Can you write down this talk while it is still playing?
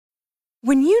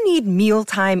When you need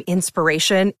mealtime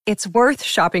inspiration, it's worth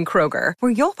shopping Kroger,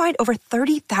 where you'll find over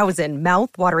 30,000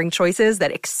 mouth-watering choices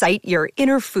that excite your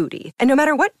inner foodie. And no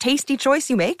matter what tasty choice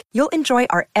you make, you'll enjoy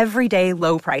our everyday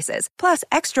low prices, plus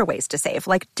extra ways to save,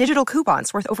 like digital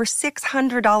coupons worth over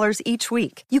 $600 each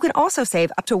week. You can also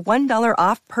save up to $1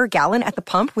 off per gallon at the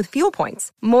pump with fuel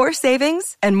points. More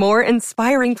savings and more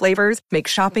inspiring flavors make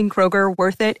shopping Kroger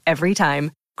worth it every time.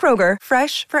 Kroger,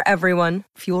 fresh for everyone.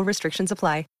 Fuel restrictions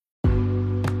apply.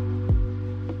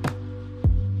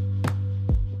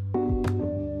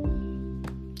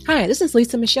 Hi, this is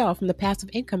Lisa Michelle from the Passive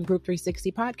Income Group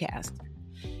 360 podcast.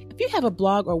 If you have a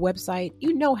blog or website,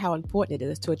 you know how important it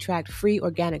is to attract free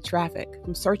organic traffic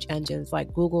from search engines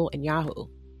like Google and Yahoo.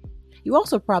 You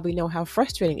also probably know how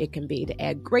frustrating it can be to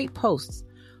add great posts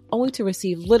only to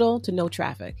receive little to no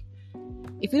traffic.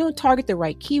 If you don't target the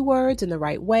right keywords in the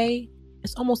right way,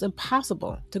 it's almost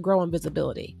impossible to grow in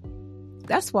visibility.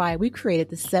 That's why we created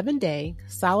the 7-day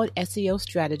Solid SEO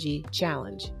Strategy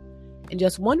Challenge. In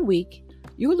just 1 week,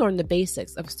 you will learn the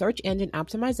basics of search engine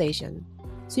optimization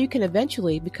so you can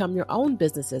eventually become your own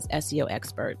business's SEO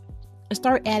expert and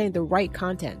start adding the right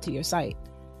content to your site.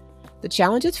 The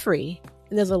challenge is free,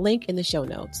 and there's a link in the show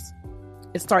notes.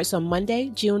 It starts on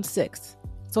Monday, June 6th,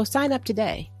 so sign up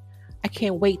today. I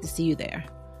can't wait to see you there.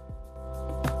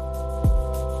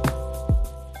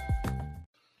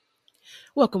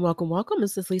 Welcome.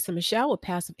 This is Lisa Michelle with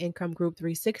Passive Income Group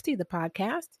 360, the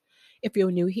podcast. If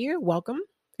you're new here, welcome.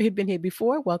 If you've been here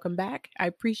before, welcome back. I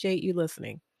appreciate you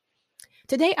listening.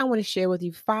 Today, I want to share with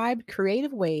you 5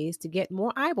 creative ways to get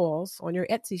more eyeballs on your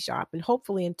Etsy shop and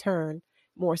hopefully in turn,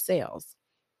 more sales.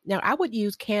 Now, I would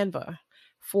use Canva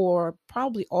for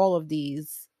probably all of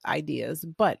these ideas,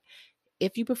 but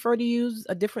if you prefer to use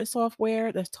a different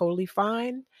software, that's totally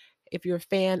fine. If you're a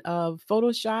fan of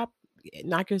Photoshop,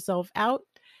 knock yourself out.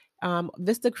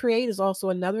 VistaCreate is also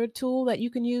another tool that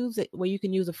you can use where you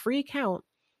can use a free account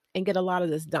and get a lot of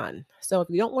this done. So if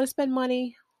you don't want to spend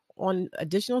money on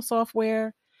additional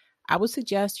software, I would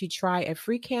suggest you try a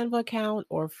free Canva account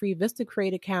or a free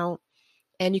VistaCreate account,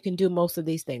 and you can do most of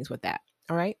these things with that.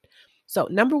 All right. So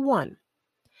number 1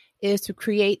 is to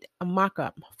create a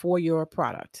mock-up for your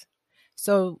product.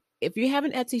 So if you have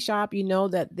an Etsy shop, you know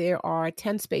that there are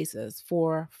 10 spaces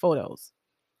for photos.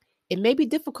 It may be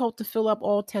difficult to fill up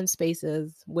all 10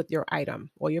 spaces with your item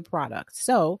or your product.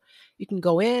 So you can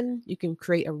go in, you can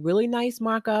create a really nice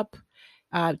mock-up.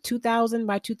 2,000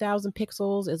 by 2,000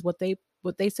 pixels is what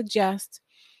they suggest.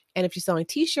 And if you're selling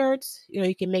t-shirts,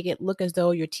 you can make it look as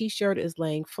though your t-shirt is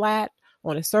laying flat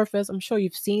on a surface. I'm sure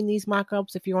you've seen these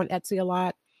mock-ups if you're on Etsy a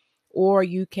lot. Or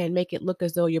you can make it look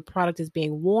as though your product is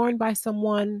being worn by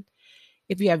someone.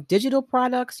 If you have digital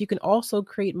products, you can also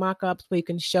create mock-ups where you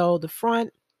can show the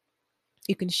front.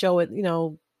 You can show it,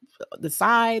 the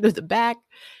side or the back.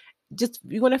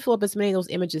 You want to fill up as many of those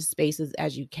images spaces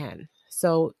as you can.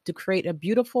 So to create a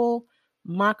beautiful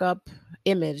mock-up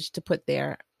image to put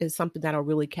there is something that'll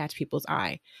really catch people's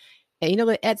eye. And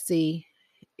that Etsy,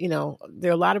 there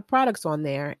are a lot of products on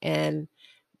there, and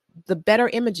the better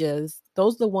images,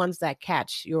 those are the ones that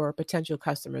catch your potential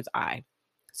customer's eye.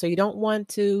 So you don't want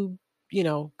to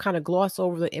kind of gloss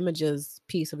over the images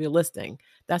piece of your listing.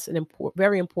 That's an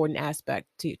very important aspect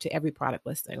to every product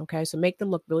listing. Okay. So make them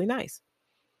look really nice.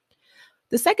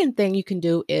 The second thing you can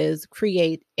do is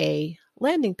create a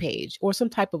landing page or some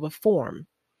type of a form.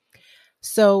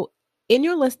 So in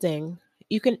your listing,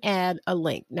 you can add a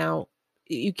link. Now,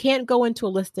 you can't go into a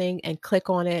listing and click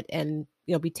on it and,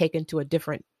 be taken to a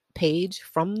different page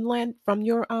from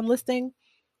your listing.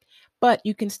 But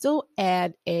you can still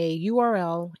add a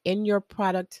URL in your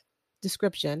product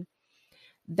description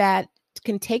that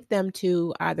can take them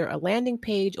to either a landing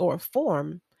page or a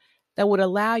form that would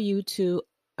allow you to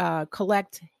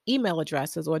collect email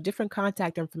addresses or different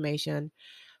contact information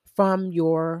from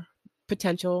your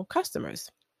potential customers.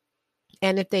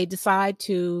 And if they decide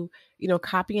to,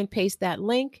 copy and paste that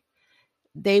link,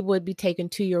 they would be taken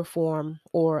to your form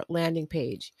or landing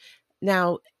page.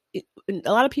 Now, a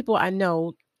lot of people I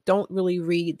know don't really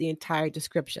read the entire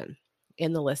description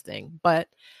in the listing, but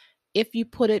if you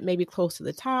put it maybe close to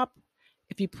the top,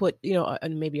 if you put,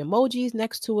 maybe emojis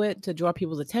next to it to draw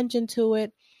people's attention to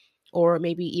it, or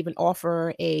maybe even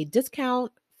offer a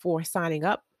discount for signing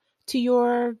up to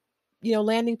your,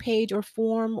 landing page or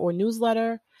form or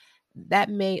newsletter, that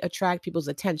may attract people's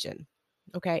attention.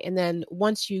 Okay. And then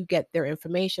once you get their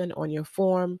information on your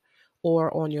form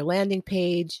or on your landing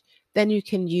page, then you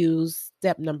can use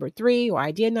step number 3 or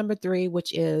idea number 3,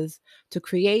 which is to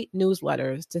create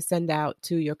newsletters to send out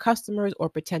to your customers or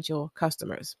potential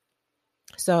customers.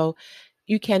 So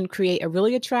you can create a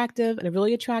really attractive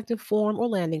form or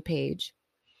landing page,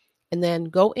 and then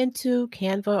go into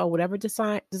Canva or whatever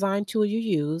design tool you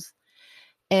use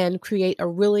and create a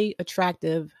really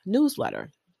attractive newsletter.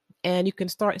 And you can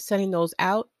start sending those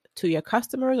out to your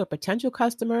customers or potential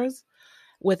customers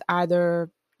with either,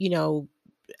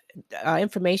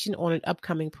 information on an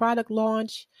upcoming product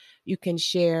launch. You can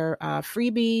share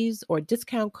freebies or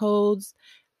discount codes.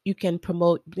 You can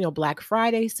promote, Black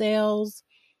Friday sales,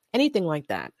 anything like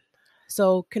that.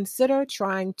 So consider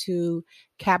trying to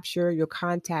capture your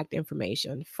contact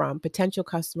information from potential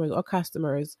customers or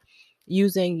customers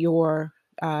using your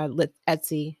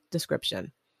Etsy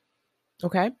description.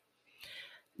 Okay.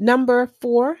 Number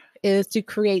 4 is to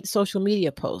create social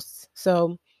media posts.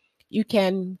 So you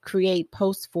can create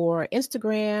posts for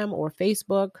Instagram or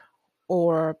Facebook,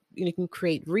 or you can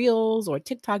create reels or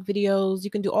TikTok videos. You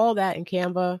can do all that in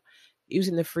Canva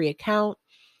using the free account.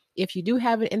 If you do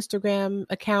have an Instagram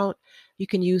account, you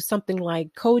can use something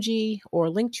like Koji or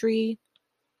Linktree,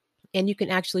 and you can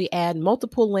actually add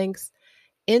multiple links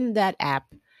in that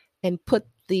app and put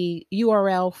the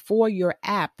URL for your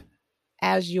app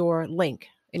as your link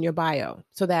in your bio,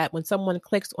 so that when someone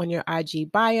clicks on your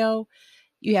IG bio,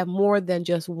 you have more than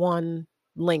just one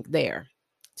link there.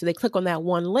 So they click on that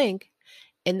one link,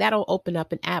 and that'll open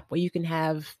up an app where you can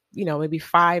have, maybe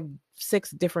 5,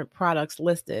 6 different products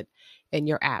listed in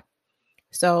your app.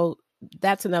 So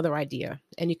that's another idea.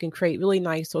 And you can create really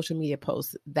nice social media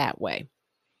posts that way.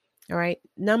 All right.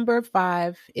 Number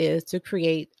 5 is to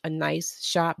create a nice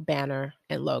shop banner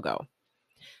and logo.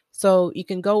 So you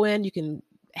can go in, you can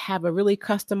have a really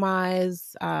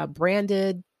customized,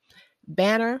 branded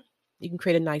banner. You can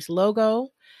create a nice logo.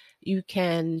 You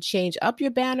can change up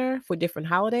your banner for different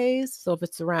holidays. So if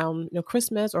it's around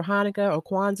Christmas or Hanukkah or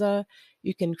Kwanzaa,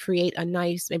 you can create a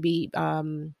nice, maybe, a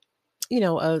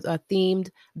themed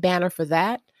banner for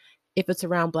that. If it's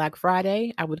around Black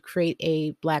Friday, I would create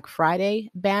a Black Friday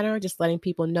banner, just letting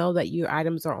people know that your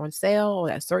items are on sale or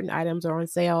that certain items are on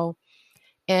sale.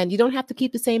 And you don't have to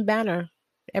keep the same banner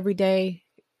every day,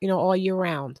 all year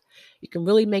round. You can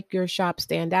really make your shop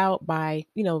stand out by,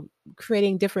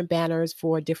 creating different banners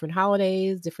for different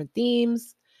holidays, different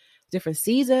themes, different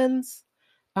seasons,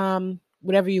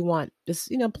 whatever you want.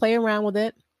 Just, play around with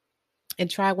it and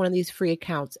try one of these free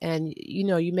accounts. And,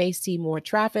 you may see more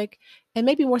traffic and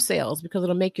maybe more sales, because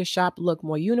it'll make your shop look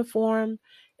more uniform.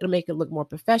 It'll make it look more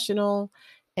professional.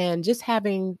 And just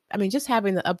having the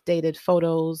updated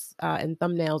photos and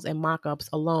thumbnails and mock-ups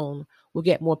alone will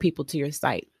get more people to your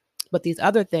site. But these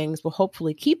other things will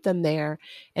hopefully keep them there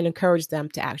and encourage them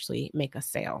to actually make a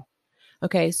sale.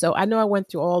 Okay, so I know I went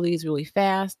through all these really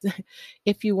fast.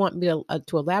 If you want me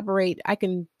to elaborate, I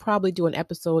can probably do an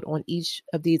episode on each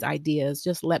of these ideas.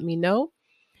 Just let me know.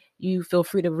 You feel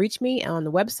free to reach me on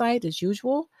the website as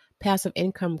usual,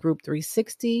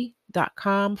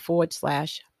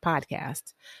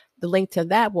 passiveincomeGroup360.com/podcast. The link to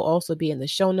that will also be in the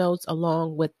show notes,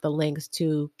 along with the links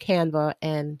to Canva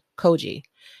and Koji,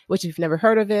 which, if you've never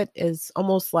heard of it, is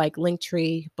almost like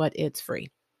Linktree, but it's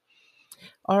free.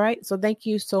 All right. So thank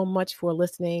you so much for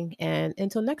listening. And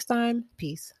until next time,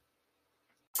 peace.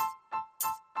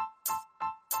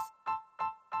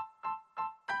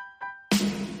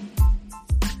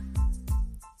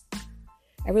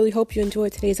 I really hope you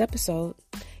enjoyed today's episode.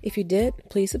 If you did,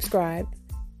 please subscribe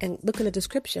and look in the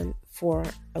description for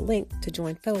a link to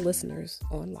join fellow listeners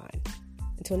online.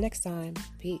 Until next time,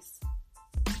 peace.